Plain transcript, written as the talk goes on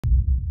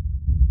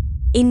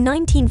In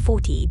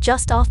 1940,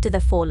 just after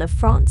the fall of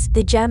France,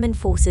 the German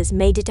forces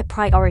made it a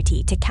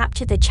priority to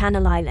capture the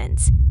Channel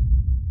Islands.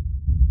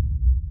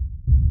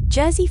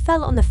 Jersey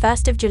fell on the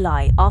 1st of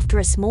July after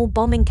a small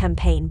bombing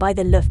campaign by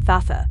the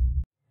Luftwaffe.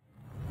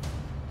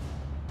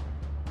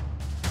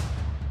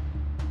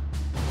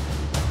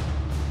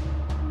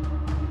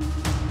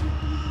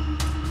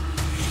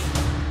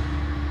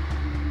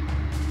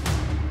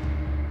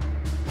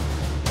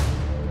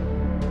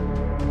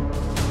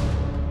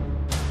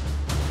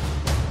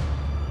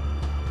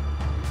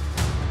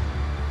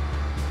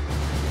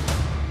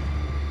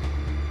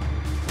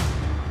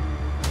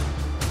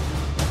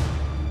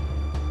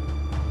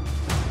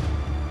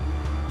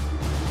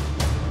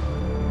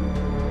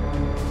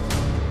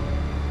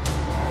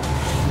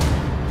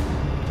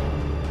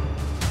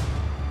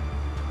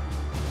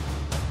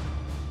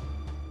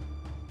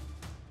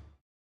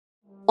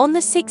 On the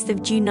 6th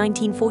of June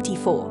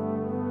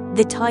 1944,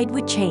 the tide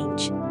would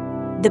change.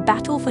 The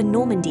battle for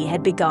Normandy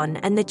had begun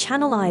and the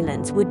Channel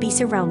Islands would be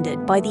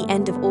surrounded by the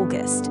end of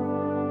August.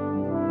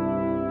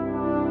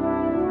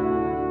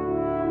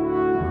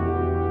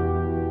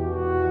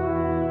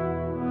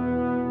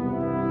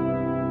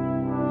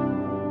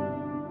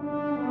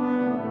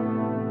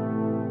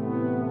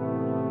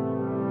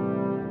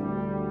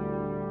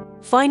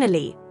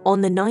 Finally,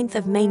 on the 9th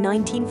of May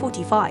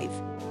 1945,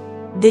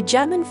 the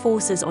German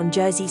forces on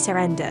Jersey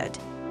surrendered,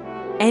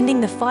 ending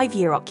the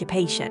 5-year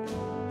occupation.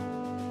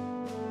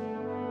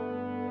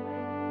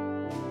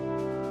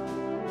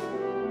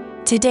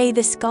 Today,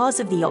 the scars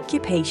of the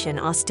occupation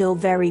are still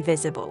very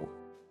visible.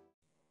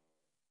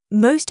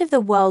 Most of the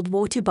World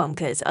War II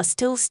bunkers are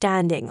still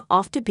standing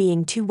after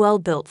being too well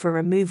built for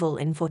removal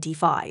in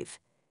 45.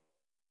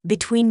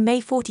 Between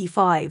May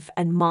 45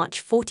 and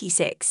March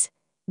 46,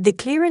 the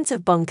clearance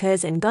of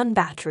bunkers and gun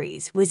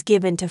batteries was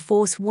given to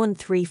Force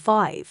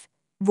 135,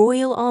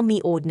 Royal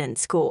Army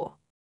Ordnance Corps.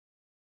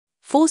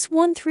 Force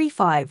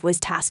 135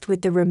 was tasked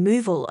with the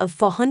removal of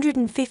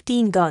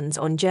 415 guns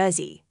on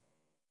Jersey.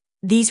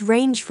 These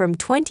ranged from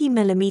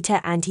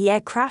 20mm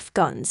anti-aircraft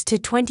guns to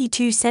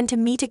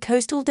 22cm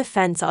coastal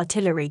defense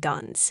artillery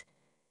guns.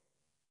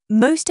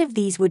 Most of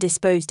these were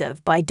disposed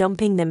of by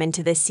dumping them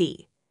into the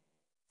sea.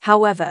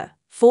 However,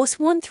 Force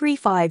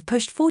 135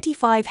 pushed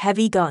 45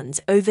 heavy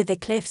guns over the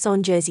cliffs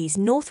on Jersey's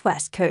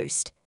northwest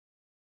coast.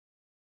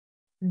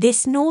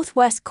 This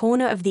northwest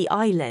corner of the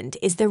island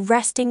is the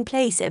resting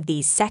place of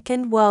these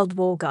Second World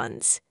War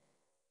guns.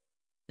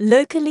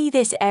 Locally,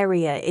 this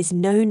area is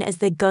known as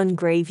the gun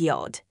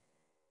graveyard.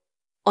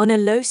 On a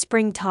low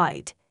spring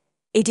tide,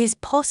 it is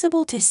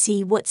possible to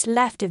see what's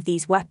left of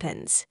these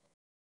weapons.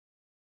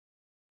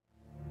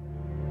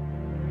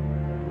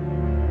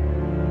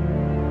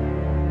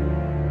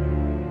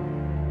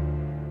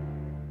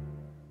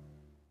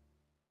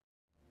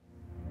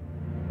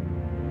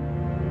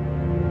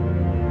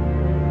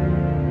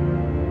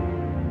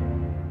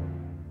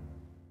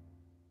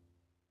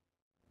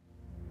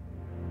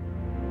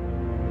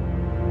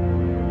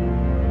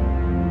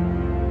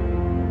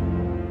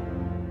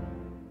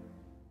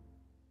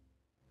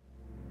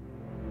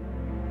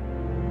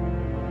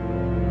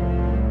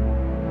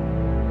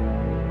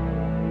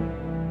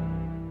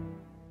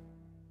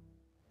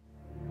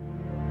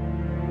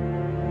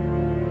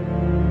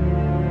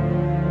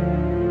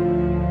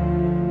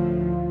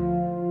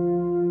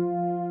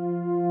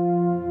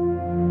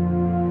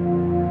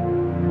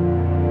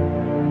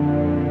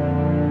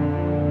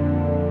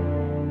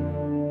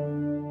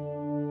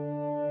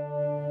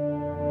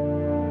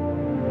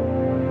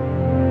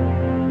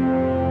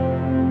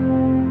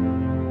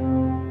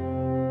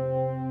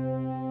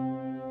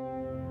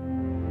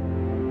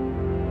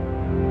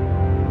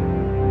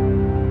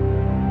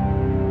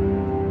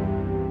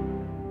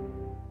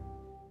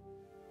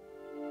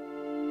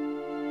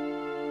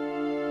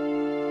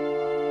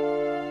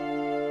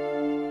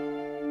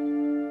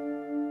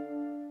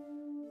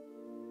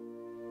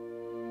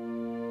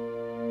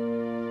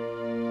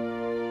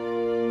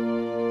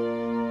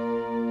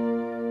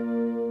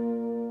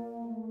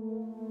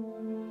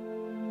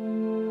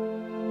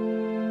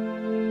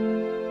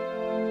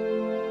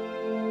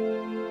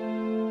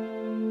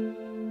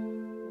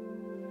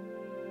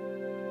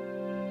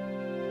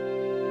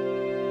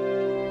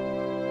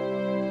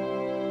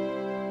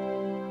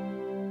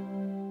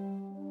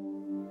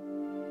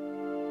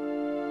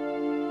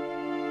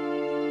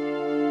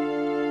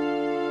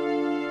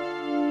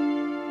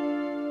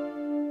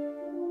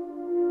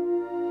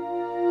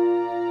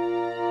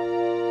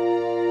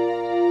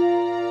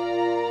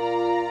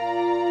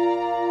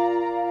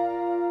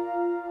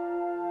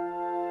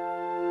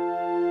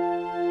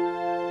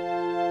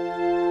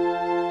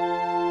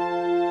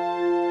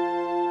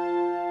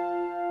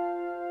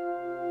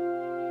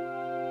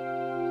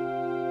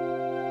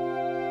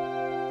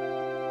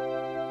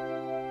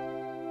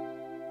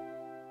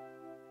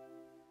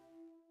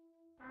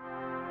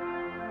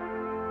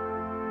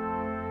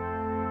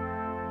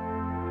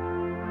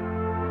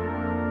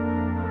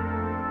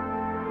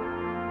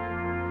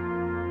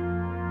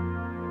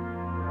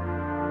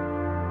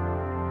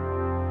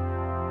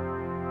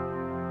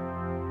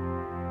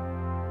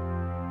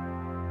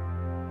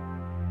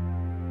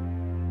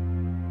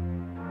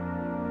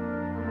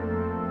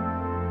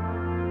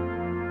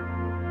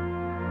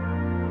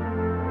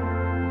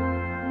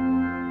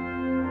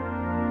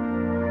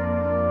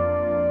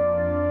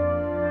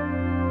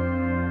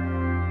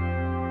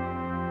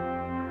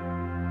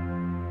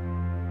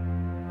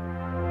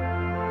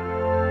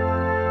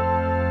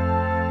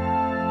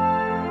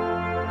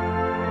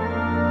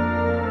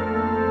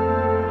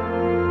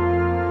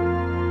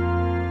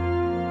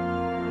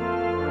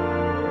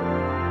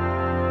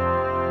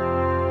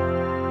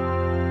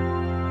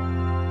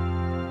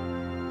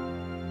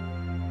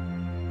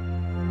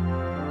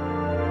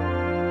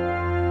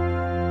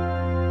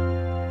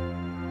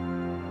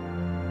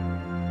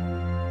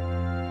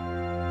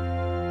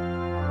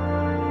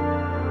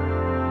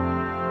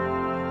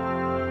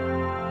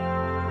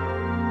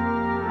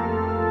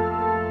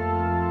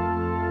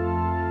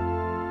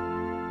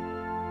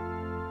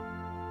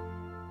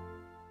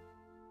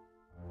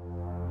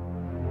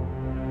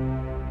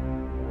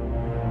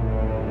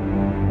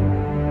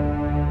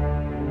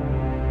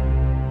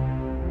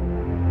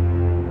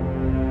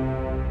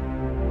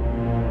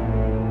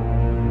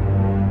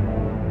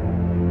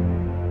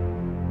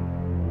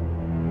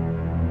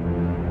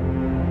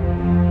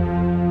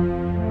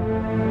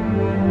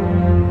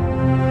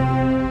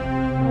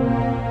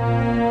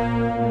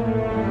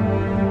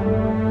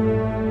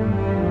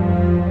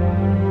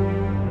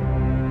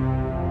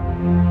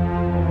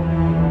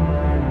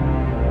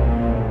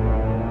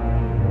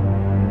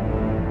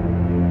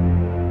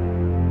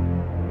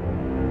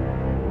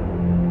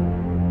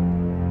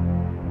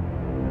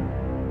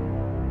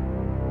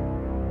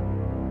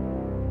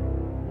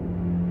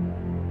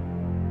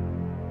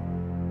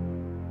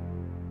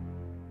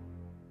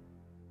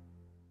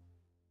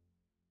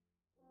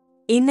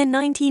 In the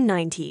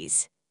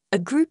 1990s, a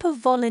group of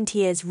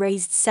volunteers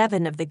raised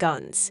 7 of the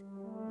guns.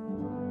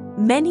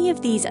 Many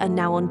of these are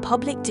now on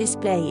public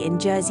display in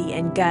Jersey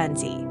and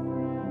Guernsey.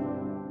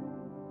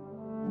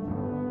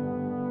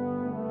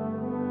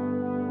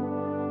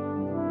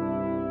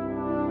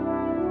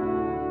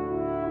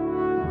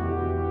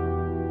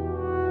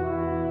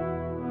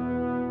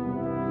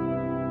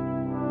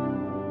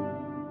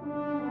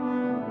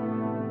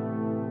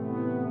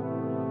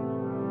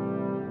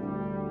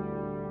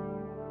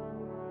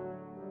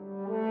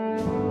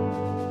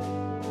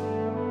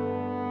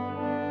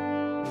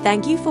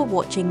 Thank you for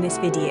watching this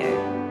video.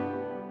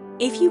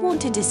 If you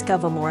want to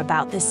discover more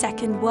about the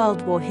Second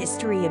World War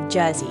history of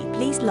Jersey,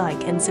 please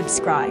like and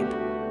subscribe.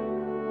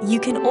 You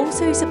can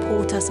also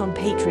support us on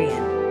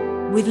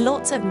Patreon, with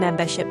lots of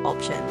membership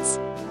options.